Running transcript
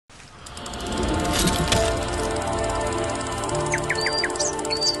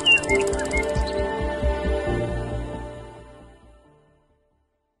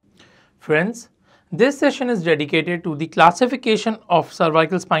Friends, this session is dedicated to the classification of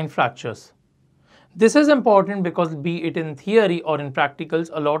cervical spine fractures. This is important because be it in theory or in practicals,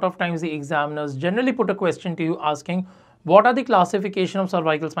 a lot of times the examiners generally put a question to you asking what are the classification of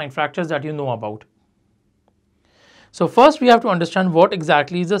cervical spine fractures that you know about. So first we have to understand what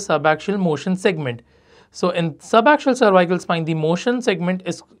exactly is a subaxial motion segment. So in subaxial cervical spine, the motion segment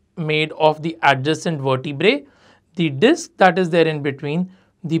is made of the adjacent vertebrae, the disc that is there in between,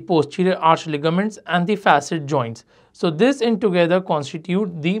 the posterior arch ligaments and the facet joints. So this in together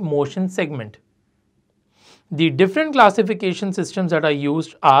constitute the motion segment. The different classification systems that are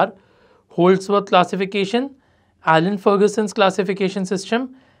used are HOLDSWORTH classification, Allen-Ferguson's classification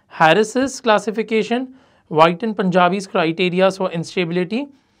system, Harris's classification, White and Punjabi's criteria for instability,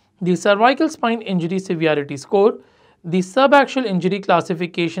 the cervical spine injury severity score, the subaxial injury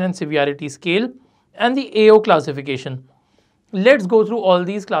classification and severity scale, and the AO classification. Let's go through all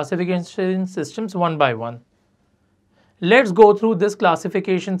these classification systems one by one. Let's go through this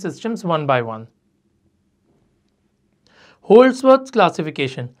classification systems one by one. HOLDSWORTH's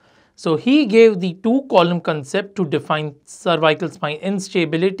classification. So he gave the two-column concept to define cervical spine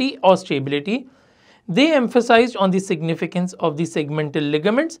instability or stability. They emphasized on the significance of the segmental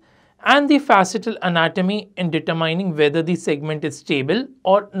ligaments and the facetal anatomy in determining whether the segment is stable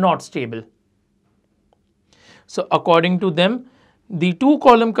or not stable. So according to them, the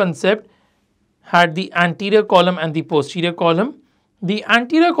two-column concept had the anterior column and the posterior column. The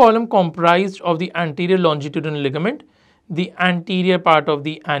anterior column comprised of the anterior longitudinal ligament, the anterior part of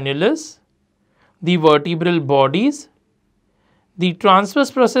the annulus, the vertebral bodies, the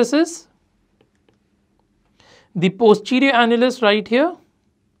transverse processes, the posterior annulus right here,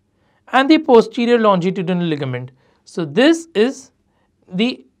 and the posterior longitudinal ligament. So this is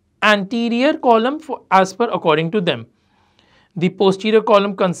the anterior column as per according to them. The posterior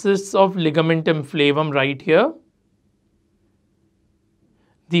column consists of ligamentum flavum right here,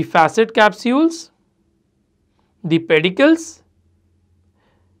 the facet capsules, the pedicles,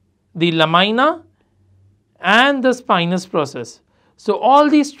 the lamina, and the spinous process. So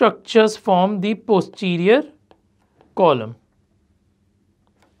all these structures form the posterior column.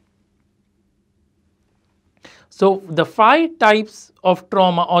 So the 5 types of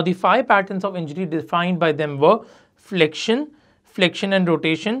trauma or the 5 patterns of injury defined by them were flexion, flexion and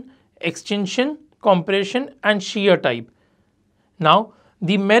rotation, extension, compression and shear type. Now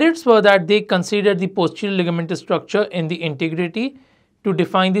the merits were that they considered the posterior ligamentous structure in the integrity to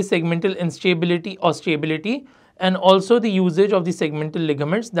define the segmental instability or stability, and also the usage of the segmental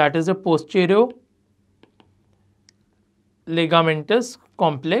ligaments, that is a posterior ligamentous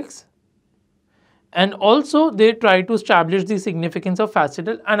complex, and also they try to establish the significance of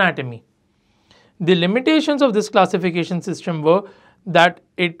facetal anatomy. The limitations of this classification system were that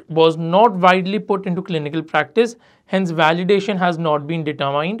it was not widely put into clinical practice, hence validation has not been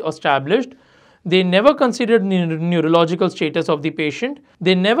determined or established. They never considered the neurological status of the patient.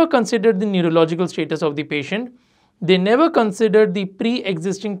 They never considered the neurological status of the patient. They never considered the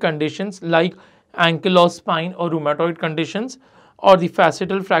pre-existing conditions like ankylosing spine or rheumatoid conditions, or the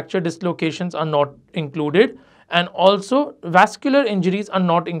facetal fracture dislocations are not included, and also vascular injuries are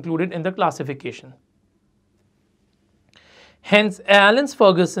not included in the classification. Hence,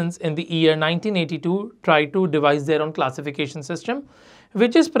 Allen-Ferguson in the year 1982 tried to devise their own classification system,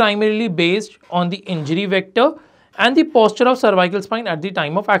 which is primarily based on the injury vector and the posture of cervical spine at the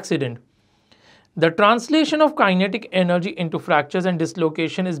time of accident. The translation of kinetic energy into fractures and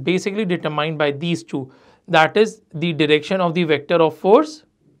dislocation is basically determined by these two, that is the direction of the vector of force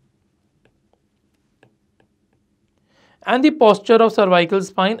and the posture of cervical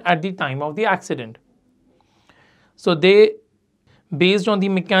spine at the time of the accident. So they, based on the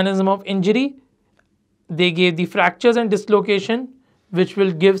mechanism of injury, they gave the fractures and dislocation, which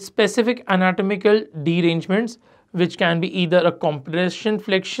will give specific anatomical derangements, which can be either a compression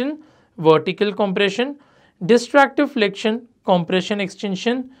flexion, vertical compression, distractive flexion, compression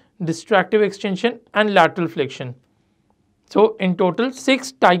extension, distractive extension and lateral flexion. So in total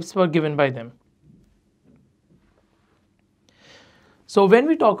 6 types were given by them. So when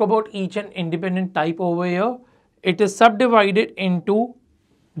we talk about each and independent type over here, it is subdivided into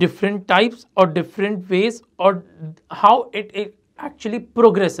different types or different ways, or how it actually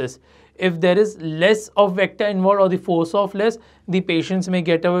progresses. If there is less of vector involved or the force of less, the patients may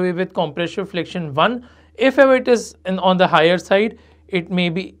get away with compressive flexion 1. If ever it is on the higher side, it may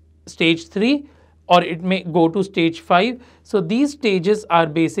be stage 3 or it may go to stage 5. So these stages are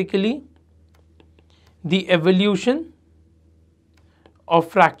basically the evolution of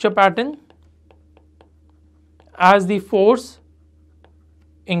fracture pattern as the force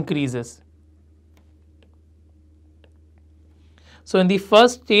increases. So in the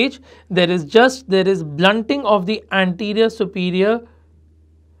first stage, there is blunting of the anterior superior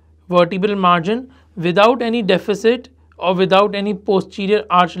vertebral margin without any deficit or without any posterior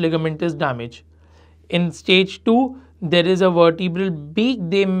arch ligamentous damage. In stage 2, there is a vertebral beak,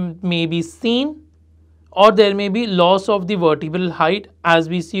 they may be seen, or there may be loss of the vertebral height, as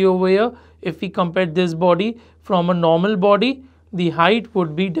we see over here. If we compare this body from a normal body, the height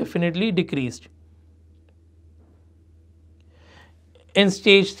would be definitely decreased. In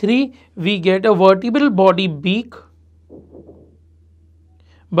stage 3, we get a vertebral body beak,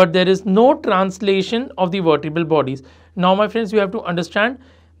 but there is no translation of the vertebral bodies. Now my friends, you have to understand,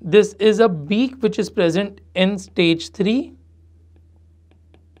 this is a beak which is present in stage 3.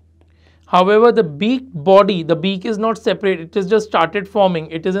 However, the beak body, the beak is not separate, it is just started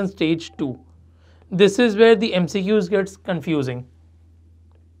forming, it is in stage 2. This is where the MCQs gets confusing.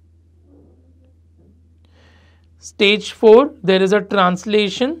 Stage 4, there is a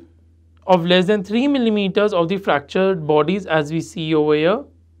translation of less than 3 millimeters of the fractured bodies, as we see over here.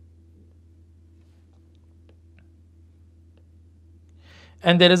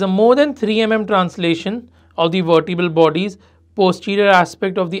 And there is a more than 3 mm translation of the vertebral bodies. Posterior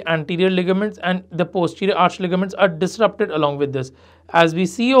aspect of the anterior ligaments and the posterior arch ligaments are disrupted along with this. As we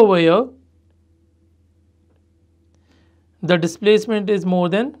see over here, the displacement is more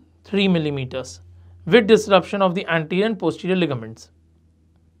than 3 millimeters with disruption of the anterior and posterior ligaments.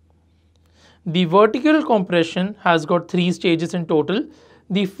 The vertical compression has got 3 stages in total.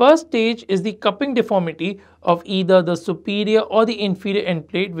 The first stage is the cupping deformity of either the superior or the inferior end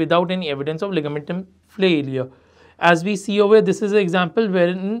plate without any evidence of ligamentum failure. As we see over here, this is an example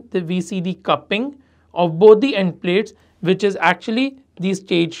wherein we see the cupping of both the end plates, which is actually the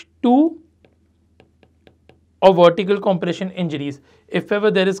stage 2 of vertical compression injuries. If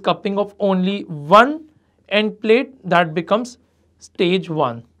ever there is cupping of only one end plate, that becomes stage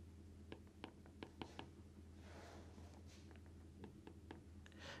 1.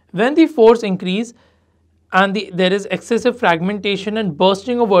 When the force increase and there is excessive fragmentation and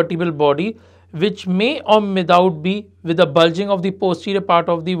bursting of vertebral body, which may or without be with the bulging of the posterior part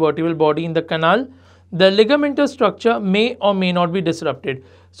of the vertebral body in the canal, the ligamentous structure may or may not be disrupted.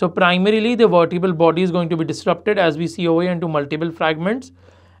 So primarily the vertebral body is going to be disrupted, as we see over here, into multiple fragments,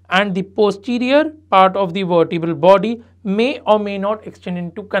 and the posterior part of the vertebral body may or may not extend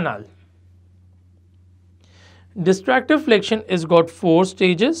into canal. Distractive flexion is got 4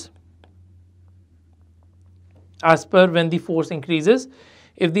 stages as per when the force increases.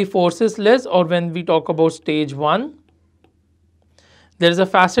 If the force is less, or when we talk about stage 1, there is a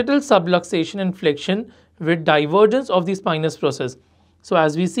facetal subluxation and flexion with divergence of the spinous process. So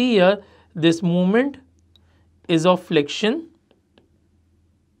as we see here, this movement is of flexion.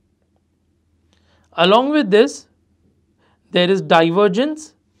 Along with this, there is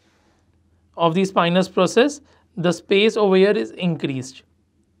divergence of the spinous process. The space over here is increased.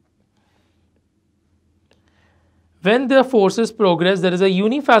 When the forces progress, there is a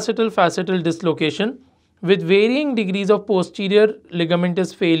unifacetal dislocation with varying degrees of posterior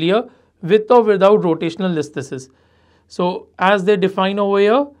ligamentous failure with or without rotational listhesis. So as they define over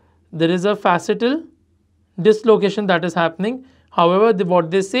here, there is a facetal dislocation that is happening. However, what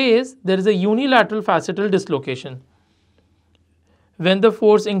they say is there is a unilateral facetal dislocation. When the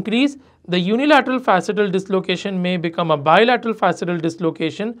force increase, the unilateral facetal dislocation may become a bilateral facetal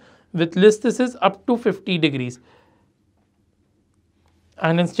dislocation with listhesis up to 50 degrees.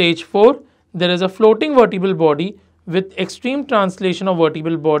 And in stage 4, there is a floating vertebral body with extreme translation of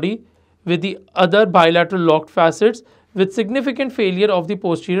vertebral body with the other bilateral locked facets with significant failure of the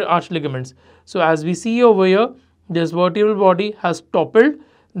posterior arch ligaments. So as we see over here, this vertebral body has toppled.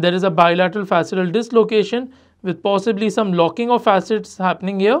 There is a bilateral facetal dislocation with possibly some locking of facets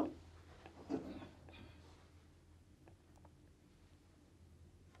happening here.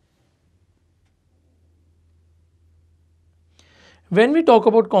 When we talk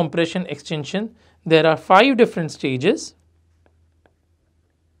about compression extension, there are 5 different stages.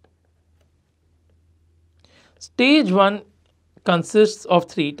 Stage 1 consists of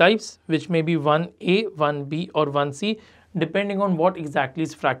 3 types, which may be 1A, 1B or 1C, depending on what exactly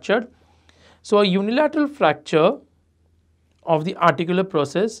is fractured. So a unilateral fracture of the articular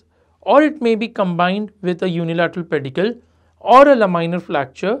process, or it may be combined with a unilateral pedicle, or a laminar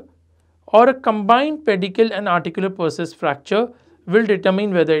fracture, or a combined pedicle and articular process fracture will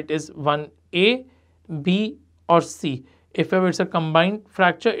determine whether it is 1A, B or C. If ever it's a combined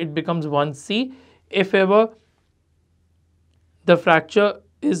fracture, it becomes 1C. If ever the fracture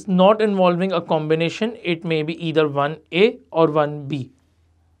is not involving a combination, it may be either 1A or 1B.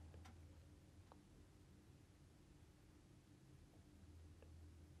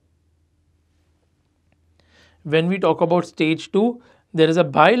 When we talk about stage 2, there is a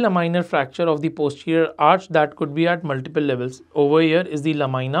bilaminar fracture of the posterior arch that could be at multiple levels. Over here is the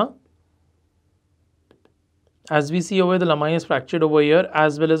lamina. As we see over here, the lamina is fractured over here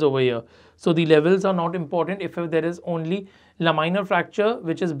as well as over here. So the levels are not important. If there is only laminar fracture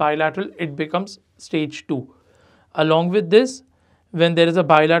which is bilateral, it becomes stage 2. Along with this, when there is a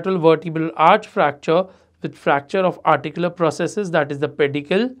bilateral vertebral arch fracture with fracture of articular processes, that is the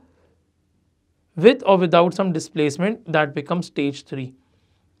pedicle, with or without some displacement, that becomes stage 3.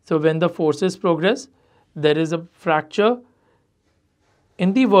 So when the forces progress, there is a fracture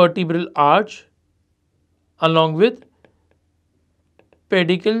in the vertebral arch along with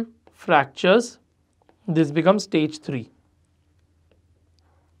pedicle fractures. This becomes stage 3.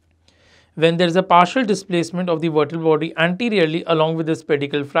 When there is a partial displacement of the vertebral body anteriorly along with this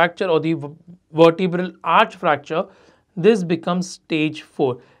pedicle fracture or the vertebral arch fracture, this becomes stage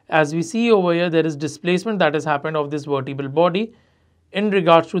 4. As we see over here, there is displacement that has happened of this vertebral body in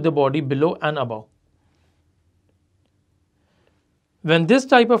regards to the body below and above. When this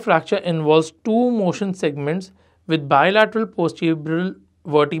type of fracture involves two motion segments with bilateral posterior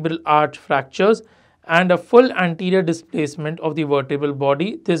vertebral arch fractures and a full anterior displacement of the vertebral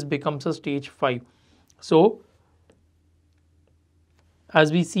body, this becomes a stage 5. So,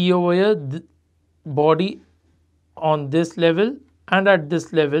 as we see over here, the body on this level and at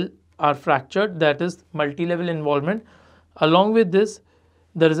this level are fractured, that is multi-level involvement. Along with this,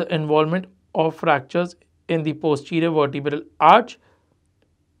 there is an involvement of fractures in the posterior vertebral arch,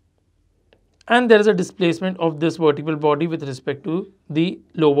 and there is a displacement of this vertebral body with respect to the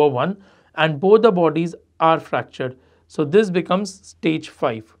lower one, and both the bodies are fractured. So this becomes stage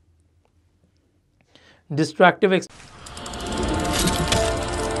 5. Distractive